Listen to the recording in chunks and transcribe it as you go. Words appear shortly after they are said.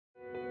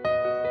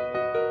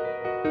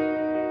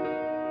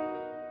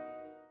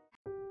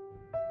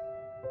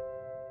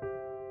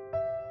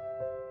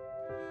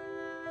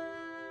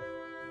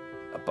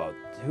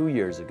2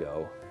 years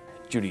ago,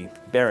 Judy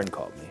Baron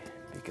called me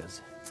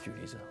because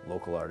Judy's a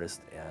local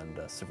artist and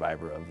a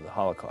survivor of the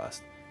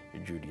Holocaust.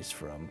 Judy's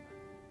from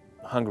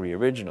Hungary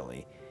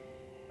originally,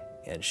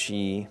 and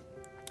she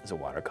is a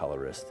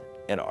watercolorist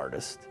and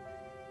artist,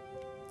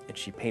 and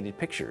she painted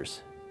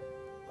pictures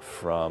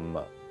from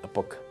a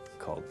book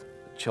called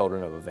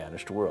Children of a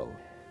Vanished World.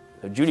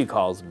 So Judy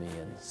calls me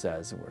and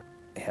says,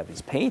 I have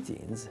these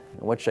paintings,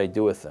 and what should I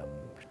do with them?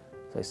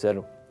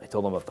 So I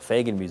told them about the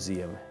Fagen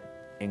Museum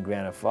in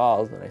Granite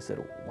Falls, and I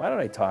said, why don't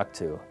I talk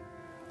to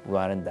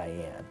Ron and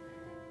Diane,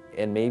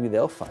 and maybe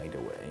they'll find a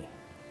way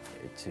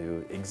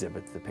to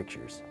exhibit the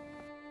pictures.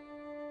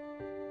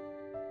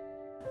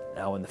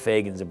 Now when the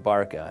Fagens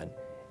embark on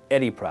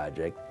any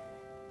project,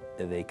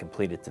 they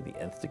complete it to the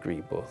nth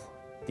degree, both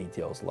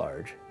details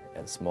large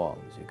and small,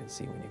 as you can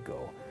see when you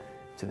go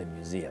to the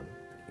museum.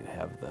 You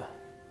have the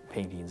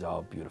paintings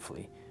all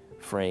beautifully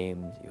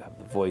framed, you have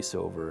the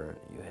voiceover,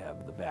 you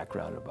have the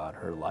background about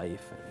her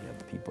life, and you have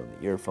the people in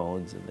the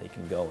earphones, and they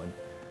can go and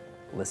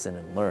listen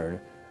and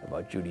learn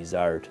about Judy's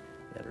art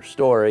and her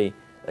story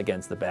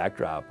against the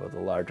backdrop of the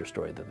larger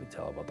story that we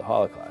tell about the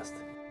Holocaust.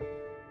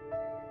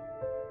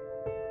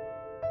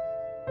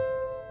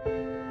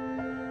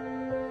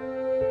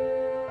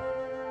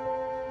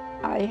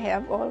 I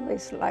have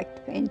always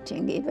liked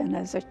painting, even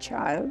as a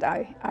child.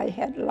 I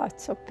had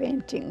lots of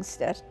paintings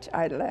that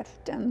I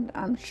left, and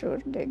I'm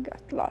sure they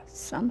got lost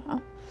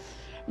somehow,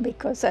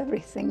 because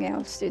everything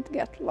else did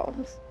get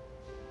lost.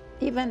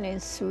 Even in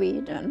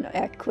Sweden,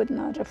 I could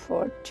not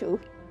afford to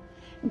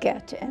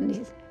get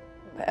any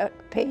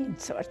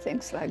paints or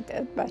things like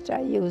that, but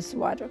I used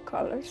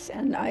watercolors,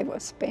 and I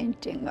was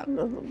painting a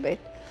little bit.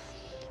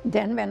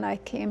 Then when I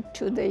came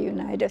to the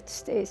United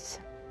States,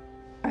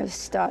 I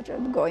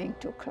started going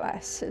to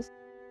classes.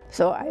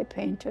 So I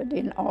painted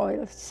in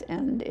oils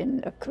and in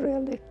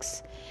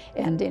acrylics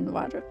and in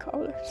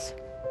watercolors.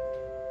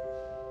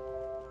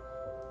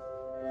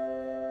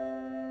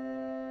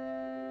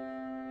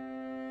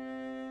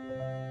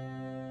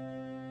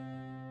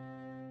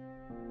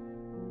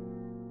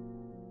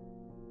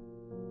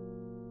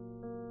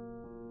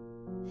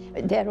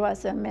 There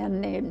was a man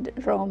named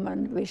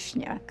Roman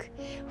Vishniac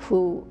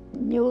who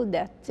knew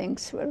that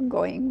things were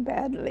going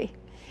badly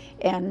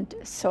and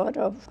sort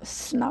of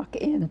snuck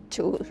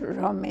into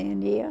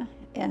Romania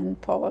and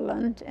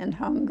Poland and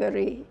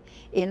Hungary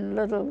in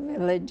little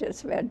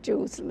villages where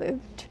Jews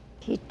lived.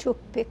 He took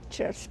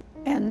pictures,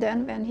 and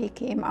then when he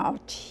came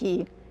out,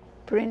 he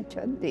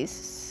printed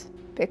these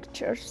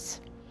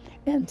pictures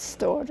and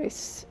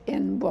stories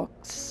in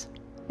books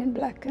in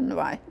black and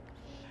white.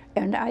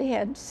 And I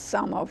had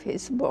some of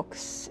his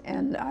books,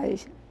 and I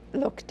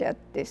looked at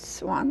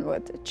this one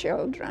with the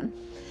children.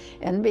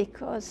 And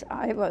because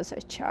I was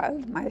a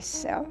child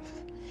myself,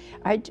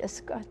 I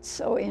just got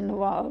so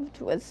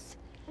involved with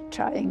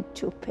trying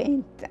to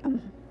paint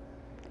them.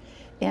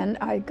 And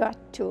I got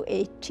to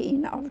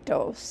 18 of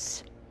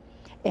those.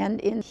 And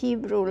in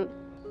Hebrew,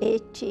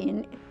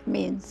 18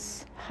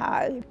 means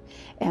high,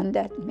 and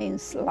that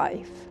means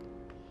life.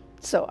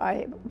 So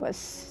I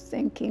was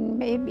thinking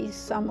maybe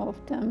some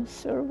of them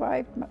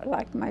survived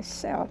like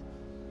myself.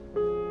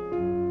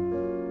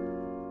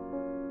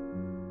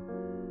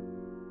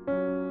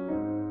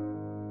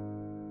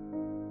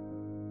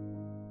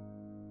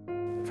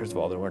 First of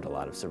all, there weren't a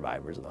lot of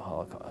survivors of the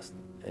Holocaust.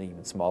 An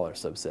even smaller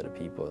subset of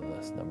people in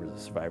the numbers of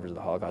survivors of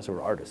the Holocaust who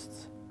were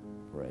artists,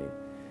 right?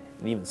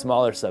 An even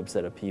smaller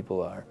subset of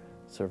people are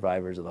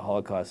survivors of the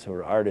Holocaust who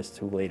were artists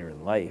who later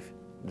in life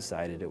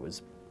decided it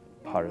was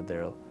part of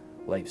their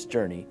life's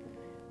journey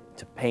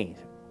to paint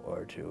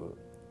or to,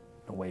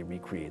 in a way,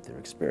 recreate their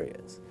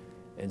experience.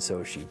 And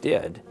so she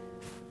did,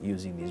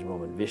 using these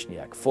Roman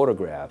Vishniac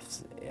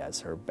photographs as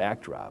her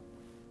backdrop.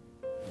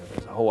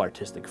 There's a whole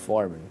artistic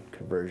form and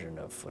conversion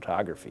of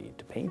photography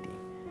to painting,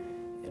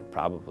 and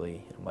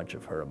probably much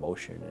of her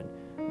emotion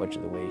and much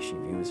of the way she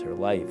views her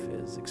life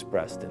is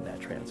expressed in that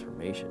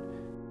transformation.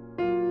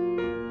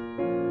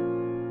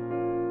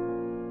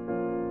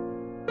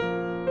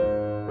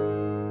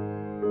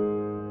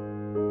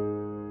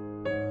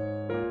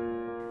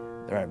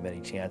 There aren't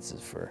many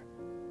chances for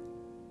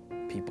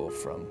people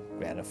from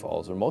Granite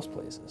Falls or most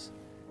places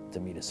to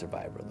meet a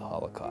survivor of the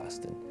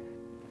Holocaust, and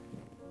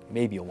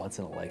maybe a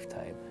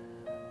once-in-a-lifetime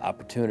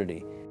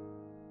opportunity,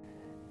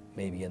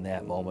 maybe in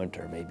that moment,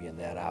 or maybe in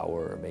that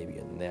hour, or maybe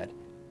in that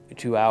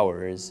 2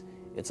 hours,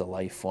 it's a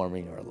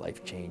life-forming or a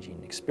life-changing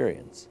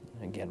experience.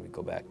 Again, we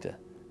go back to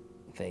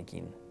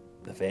thanking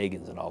the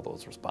Fagens and all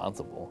those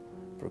responsible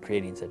for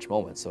creating such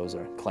moments. Those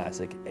are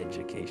classic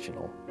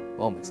educational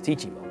moments,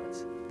 teaching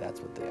moments.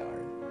 That's what they are.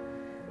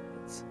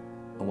 It's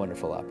a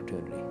wonderful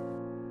opportunity.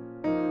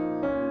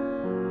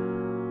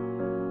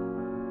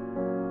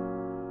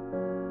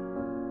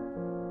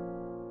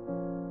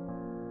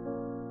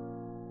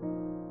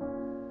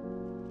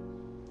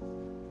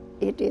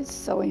 It is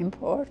so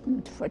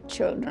important for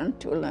children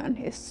to learn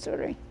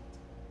history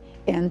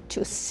and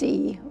to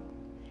see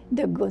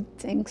the good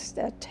things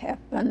that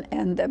happen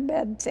and the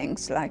bad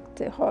things like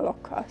the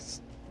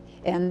Holocaust,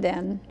 and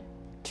then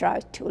try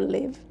to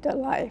live the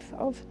life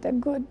of the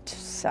good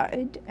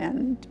side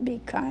and be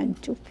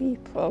kind to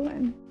people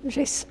and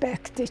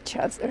respect each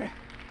other.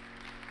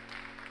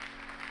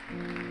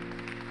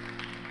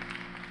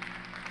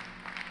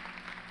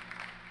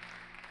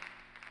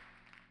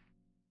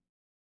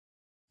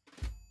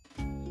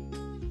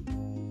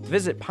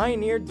 Visit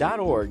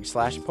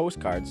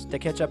pioneer.org/postcards to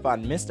catch up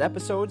on missed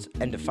episodes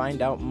and to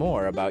find out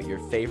more about your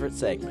favorite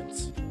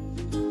segments.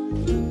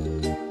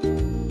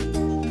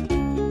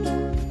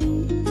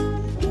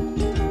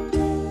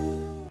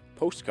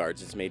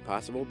 Postcards is made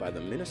possible by the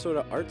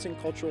Minnesota Arts and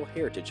Cultural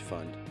Heritage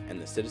Fund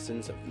and the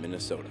citizens of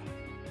Minnesota.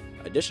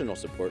 Additional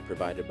support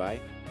provided by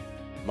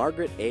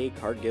Margaret A.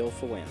 Cargill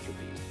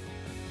Philanthropies,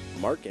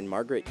 Mark and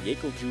Margaret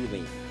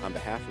Yackel-Julien on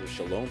behalf of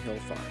Shalom Hill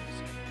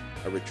Farms,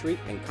 a retreat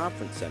and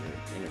conference center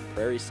in a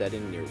prairie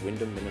setting near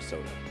Windham,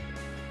 Minnesota.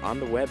 On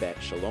the web at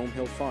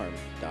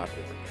shalomhillfarm.org.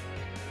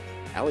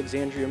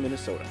 Alexandria,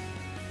 Minnesota,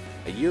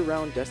 a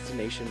year-round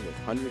destination with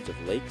hundreds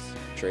of lakes,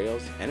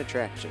 trails, and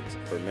attractions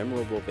for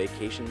memorable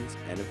vacations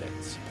and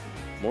events.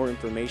 More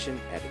information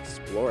at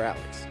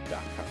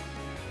explorealex.com.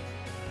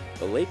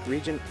 The Lake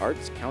Region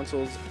Arts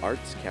Council's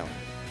Arts Calendar,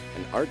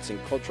 an arts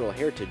and cultural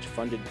heritage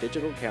funded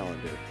digital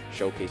calendar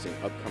showcasing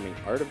upcoming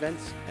art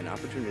events and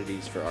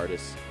opportunities for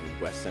artists in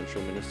West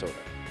Central Minnesota.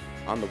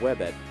 On the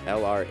web at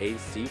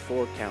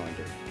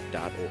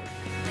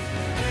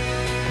lrac4calendar.org.